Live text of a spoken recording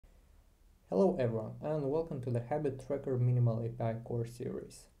Hello everyone and welcome to the Habit Tracker Minimal API course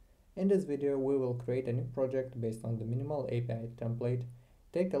series. In this video we will create a new project based on the Minimal API template,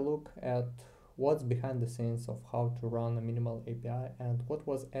 take a look at what's behind the scenes of how to run a Minimal API and what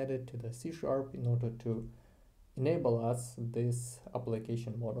was added to the C# in order to enable us this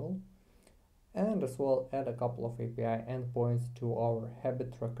application model, and as well add a couple of API endpoints to our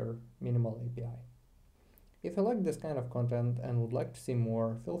Habit Tracker Minimal API. If you like this kind of content and would like to see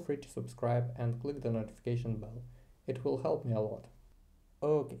more, feel free to subscribe and click the notification bell. It will help me a lot.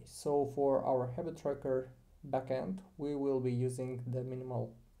 Okay, so for our habit tracker backend, we will be using the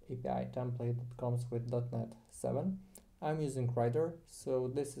minimal API template that comes with .NET 7. I'm using Rider,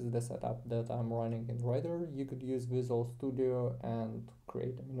 so this is the setup that I'm running in Rider. You could use Visual Studio and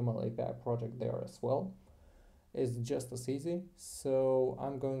create a minimal API project there as well. Is just as easy. So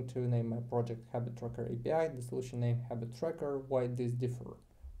I'm going to name my project Habit Tracker API, the solution name Habit Tracker. Why this differ?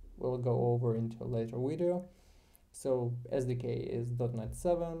 We'll go over into a later video. So SDK is .NET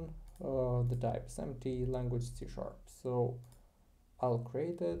 7, the type is empty, language C#. So I'll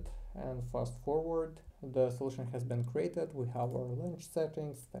create it and fast forward. The solution has been created. We have our launch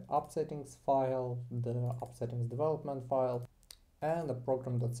settings, the app settings file, the app settings development file, and the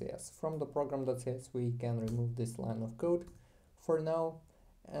program.cs. From the program.cs we can remove this line of code for now.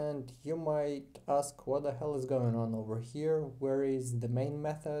 And you might ask, what the hell is going on over here? Where is the main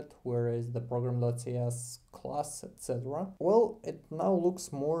method? Where is the program.cs class, etc.? Well, it now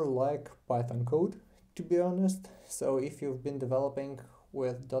looks more like Python code, to be honest. So if you've been developing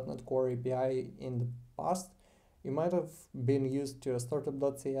with .NET Core API in the past, you might have been used to a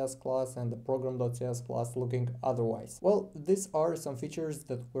startup.cs class and the program.cs class looking otherwise. Well, these are some features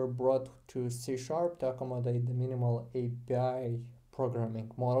that were brought to C# to accommodate the minimal API programming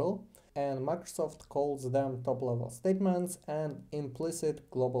model, and Microsoft calls them top-level statements and implicit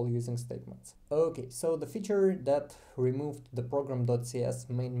global using statements. Okay, so the feature that removed the program.cs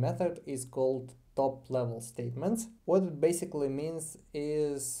main method is called top-level statements. What it basically means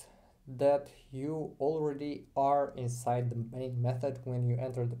is that you already are inside the main method when you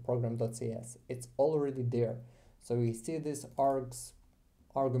enter the program.cs. It's already there. So you see this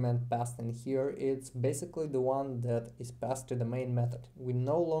argument passed in here. It's basically the one that is passed to the main method. We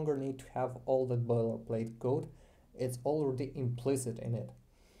no longer need to have all that boilerplate code. It's already implicit in it.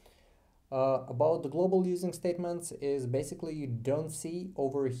 About the global using statements is basically you don't see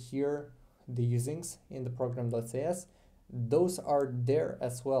over here the usings in the program.cs. Those are there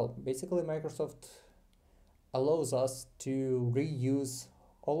as well. Basically, Microsoft allows us to reuse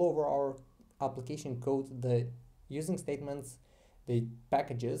all over our application code the using statements, the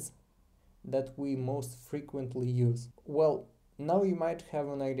packages that we most frequently use. Well, now you might have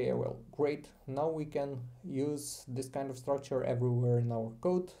an idea, well, great, now we can use this kind of structure everywhere in our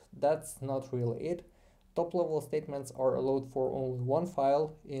code. That's not really it. Top-level statements are allowed for only one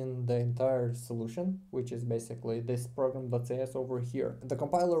file in the entire solution, which is basically this program.cs over here. The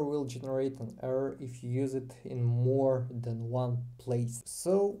compiler will generate an error if you use it in more than one place.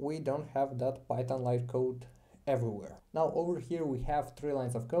 So we don't have that Python-like code everywhere. Now over here we have 3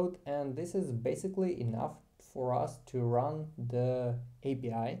 lines of code, and this is basically enough for us to run the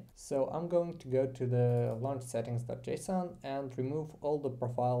API. So I'm going to go to the launch settings.json and remove all the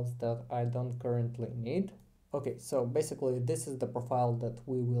profiles that I don't currently need. Okay, so basically this is the profile that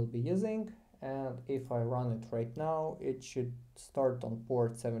we will be using, and if I run it right now, it should start on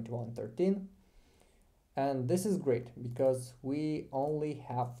port 7113. And this is great because we only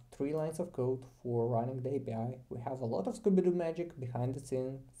have 3 lines of code for running the API. We have a lot of Scooby-Doo magic behind the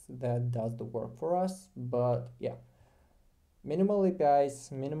scenes that does the work for us, but yeah, minimal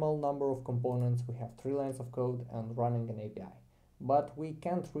APIs, minimal number of components, we have 3 lines of code and running an API. But we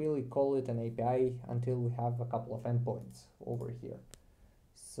can't really call it an API until we have a couple of endpoints over here.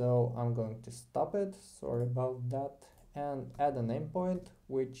 So I'm going to stop it, sorry about that, and add an endpoint,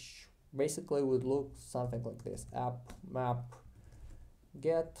 which basically would look something like this: app map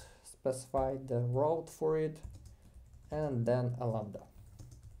get, specify the route for it, and then a lambda.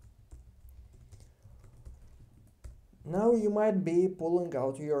 Now you might be pulling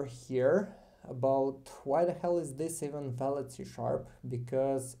out your hair about why the hell is this even valid C#,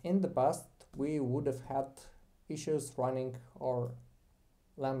 because in the past we would have had issues running our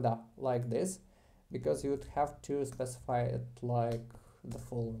lambda like this, because you would have to specify it like the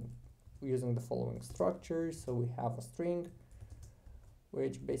following, using the following structure. So we have a string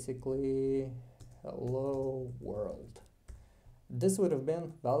which basically hello world. This would have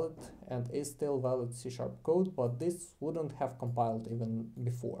been valid and is still valid C# code, but this wouldn't have compiled even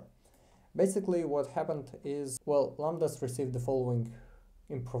before. Basically what happened is, well, Lambdas received the following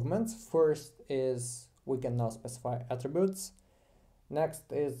improvements. First is we can now specify attributes.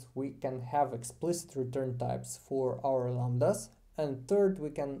 Next is we can have explicit return types for our lambdas. And third, we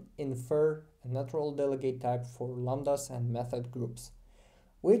can infer a natural delegate type for lambdas and method groups,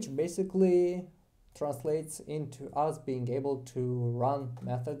 which basically translates into us being able to run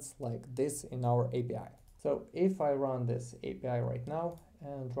methods like this in our API. So if I run this API right now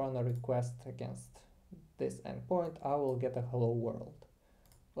and run a request against this endpoint, I will get a hello world.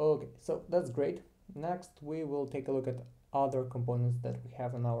 Okay, so that's great. Next, we will take a look at other components that we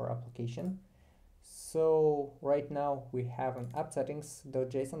have in our application. So right now we have an app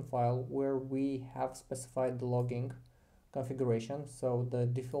settings.json file where we have specified the logging configuration. So the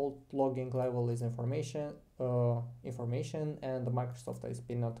default logging level is information, and the Microsoft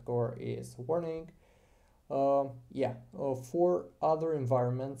ASP.NET Core is warning. For other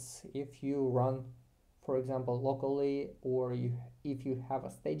environments, if you run, for example, locally, or if you have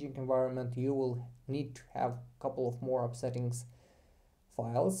a staging environment, you will need to have a couple of more app settings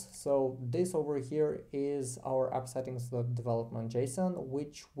files. So this over here is our app settings.development.json,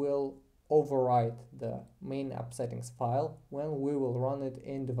 which will override the main app settings file when we will run it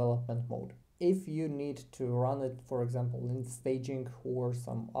in development mode. If you need to run it, for example, in staging or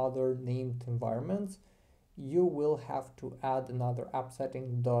some other named environments, you will have to add another app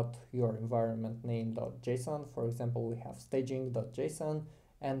setting dot your environment name dot json. For example, we have staging.json,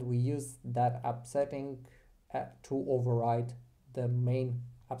 and we use that app setting to override the main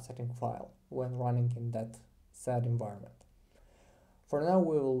app setting file when running in that said environment. For now,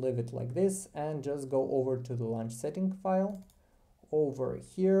 we will leave it like this and just go over to the launch setting file. Over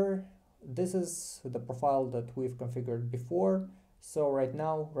here, this is the profile that we've configured before. So right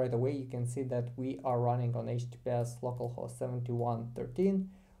now, right away, you can see that we are running on HTTPS localhost 7113.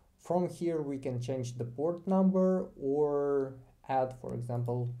 From here, we can change the port number or add, for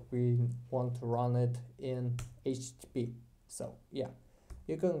example, we want to run it in HTTP. So yeah,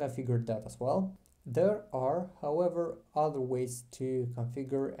 you can configure that as well. There are, however, other ways to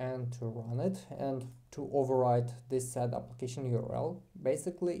configure and to run it and to override this said application URL.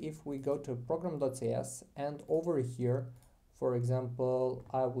 Basically, if we go to program.cs and over here, for example,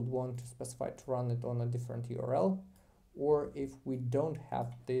 I would want to specify to run it on a different URL, or if we don't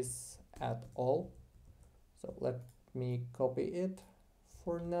have this at all, so let me copy it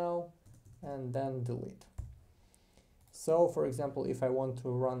for now and then delete. So for example, if I want to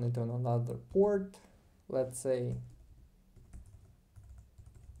run it on another port, let's say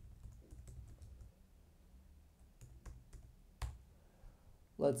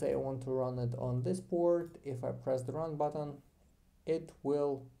I want to run it on this port. If I press the run button, it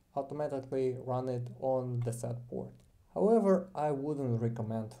will automatically run it on the set port. However, I wouldn't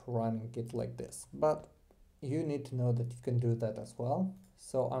recommend running it like this, but you need to know that you can do that as well.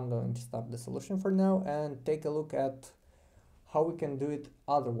 So I'm going to stop the solution for now and take a look at how we can do it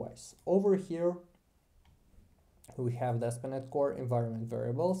otherwise. Over here, we have the ASP.NET Core environment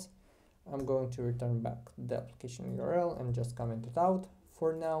variables. I'm going to return back the application URL and just comment it out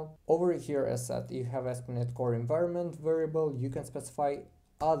for now. Over here, as said, you have ASP.NET Core environment variable. You can specify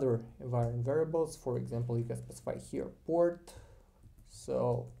other environment variables. For example, you can specify here port.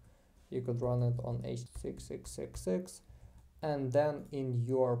 So you could run it on H6666. And then in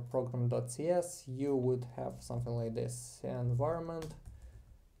your program.cs, you would have something like this: environment,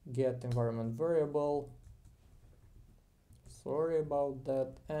 get environment variable. Sorry about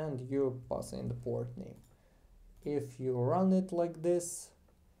that. And you pass in the port name. If you run it like this,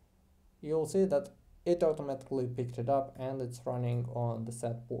 you'll see that it automatically picked it up and it's running on the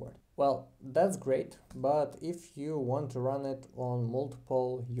set port. Well, that's great, but if you want to run it on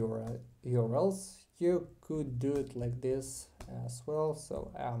multiple URLs, you could do it like this as well.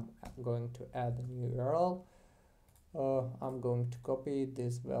 So I'm going to add a new URL. I'm going to copy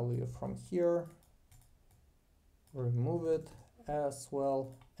this value from here, remove it as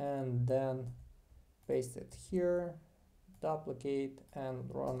well, and then paste it here, duplicate and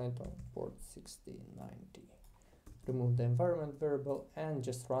run it on port 6090. Remove the environment variable and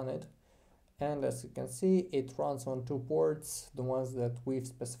just run it. And as you can see, it runs on two ports, the ones that we've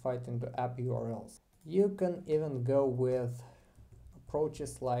specified in the app URLs. You can even go with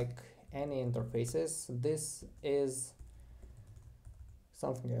approaches like any interfaces. This is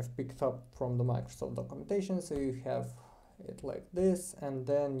something I've picked up from the Microsoft documentation. So you have it like this, and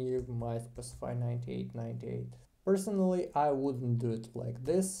then you might specify 9898. Personally, I wouldn't do it like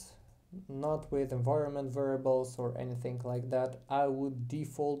this, not with environment variables or anything like that. I would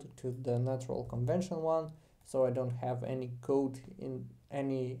default to the natural convention one, so I don't have any code in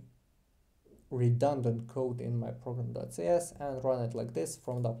any redundant code in my program.cs and run it like this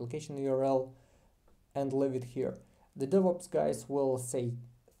from the application URL and leave it here. The DevOps guys will say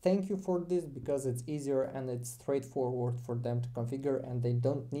thank you for this because it's easier and it's straightforward for them to configure and they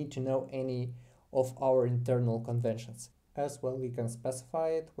don't need to know any of our internal conventions. As well, you can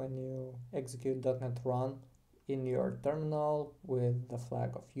specify it when you execute .NET Run in your terminal with the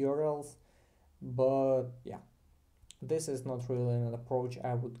flag of URLs. But yeah, this is not really an approach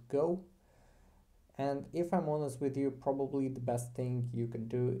I would go. And if I'm honest with you, probably the best thing you can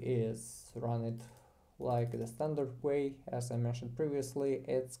do is run it like the standard way. As I mentioned previously,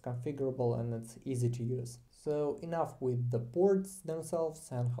 it's configurable and it's easy to use. So enough with the ports themselves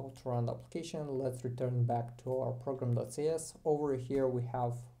and how to run the application. Let's return back to our program.cs. Over here we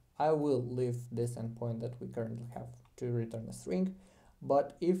have, I will leave this endpoint that we currently have to return a string.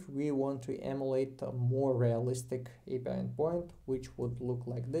 But if we want to emulate a more realistic API endpoint, which would look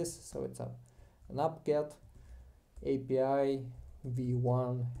like this, so it's an apt-get API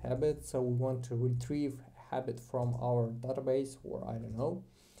v1 habit, so we want to retrieve a habit from our database or I don't know,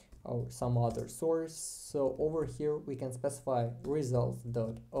 or some other source. So over here we can specify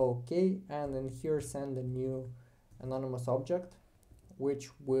results.ok and then here send a new anonymous object which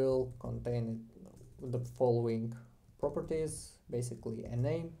will contain the following properties, basically a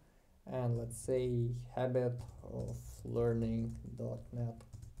name and let's say habit of learning.net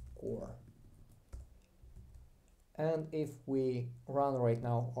core. And if we run right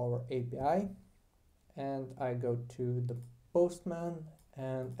now our API and I go to the postman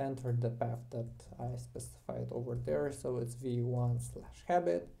and enter the path that I specified over there, so it's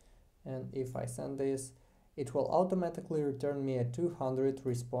v1/habit, and if I send this, it will automatically return me a 200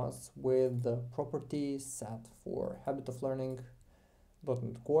 response with the property set for habit of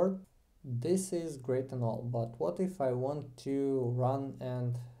learning.net core. This is great and all, but what if I want to run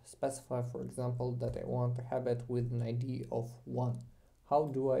and specify, for example, that I want a habit with an ID of 1? How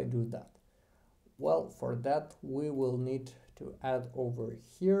do I do that? Well, for that we will need to add over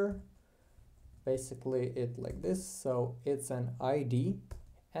here basically it like this, so it's an ID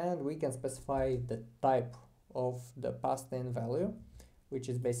and we can specify the type of the passed in value, which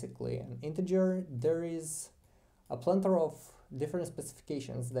is basically an integer. There is a plethora of different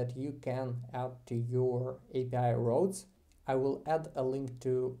specifications that you can add to your API routes. I will add a link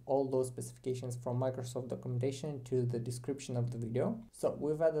to all those specifications from Microsoft documentation to the description of the video. So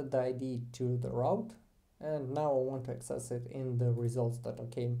we've added the ID to the route and now I want to access it in the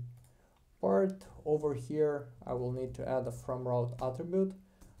results.ok part. Over here I will need to add a from route attribute.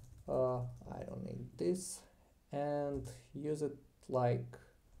 I don't need this and use it like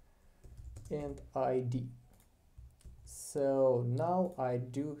int ID. So now I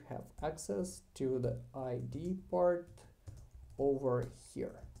do have access to the ID part over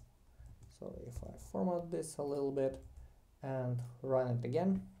here. So if I format this a little bit and run it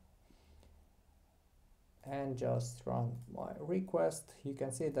again and just run my request, you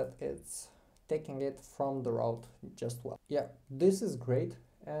can see that it's taking it from the route just well. Yeah, this is great.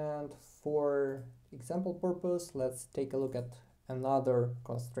 And for example purpose, let's take a look at another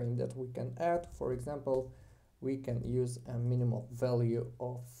constraint that we can add. For example, we can use a minimal value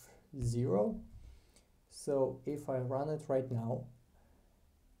of 0. So if I run it right now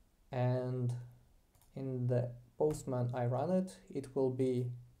and in the postman I run it, it will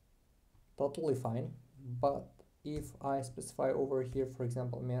be totally fine. But if I specify over here, for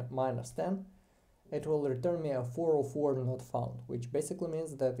example, -10, it will return me a 404 not found, which basically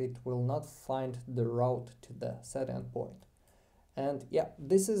means that it will not find the route to the set endpoint. And yeah,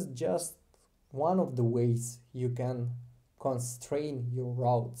 this is just one of the ways you can constrain your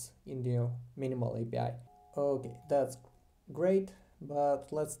routes in the minimal API. Okay, that's great,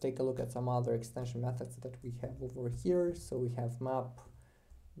 but let's take a look at some other extension methods that we have over here. So we have map,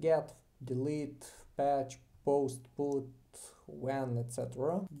 get, delete, patch, post, put, when,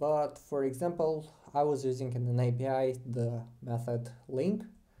 etc. But for example, I was using in an API the method link,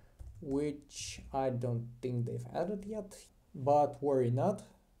 which I don't think they've added yet, but worry not.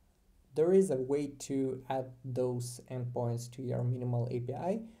 There is a way to add those endpoints to your minimal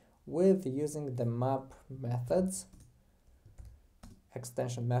API with using the map methods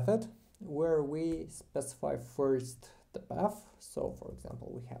extension method, where we specify first the path. So for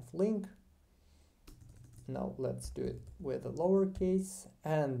example, we have link. Now let's do it with a lowercase,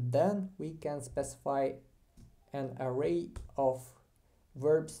 and then we can specify an array of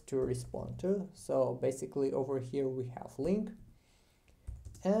verbs to respond to. So basically over here we have link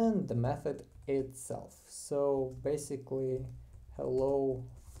and the method itself. So basically hello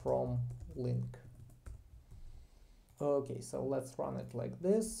from link. Okay, so let's run it like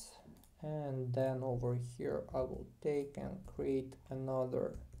this And then over here I will take and create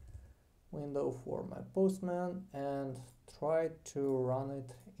another window for my postman and try to run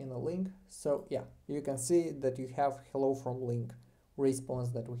it in a link. So yeah, you can see that you have hello from link response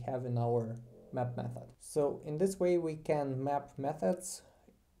that we have in our map method. So in this way we can map methods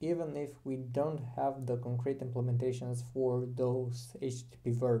even if we don't have the concrete implementations for those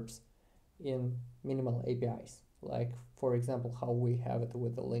HTTP verbs in minimal APIs, like for example how we have it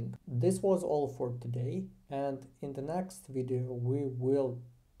with the link. This was all for today, and in the next video we will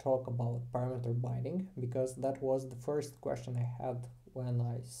talk about parameter binding, because that was the first question I had when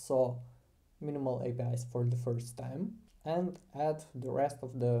I saw minimal APIs for the first time, and add the rest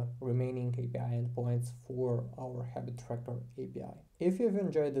of the remaining API endpoints for our habit tracker API. If you've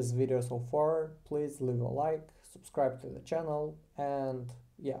enjoyed this video so far, please leave a like, subscribe to the channel, and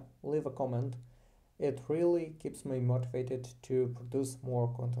yeah, leave a comment. It really keeps me motivated to produce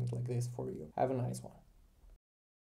more content like this for you. Have a nice one.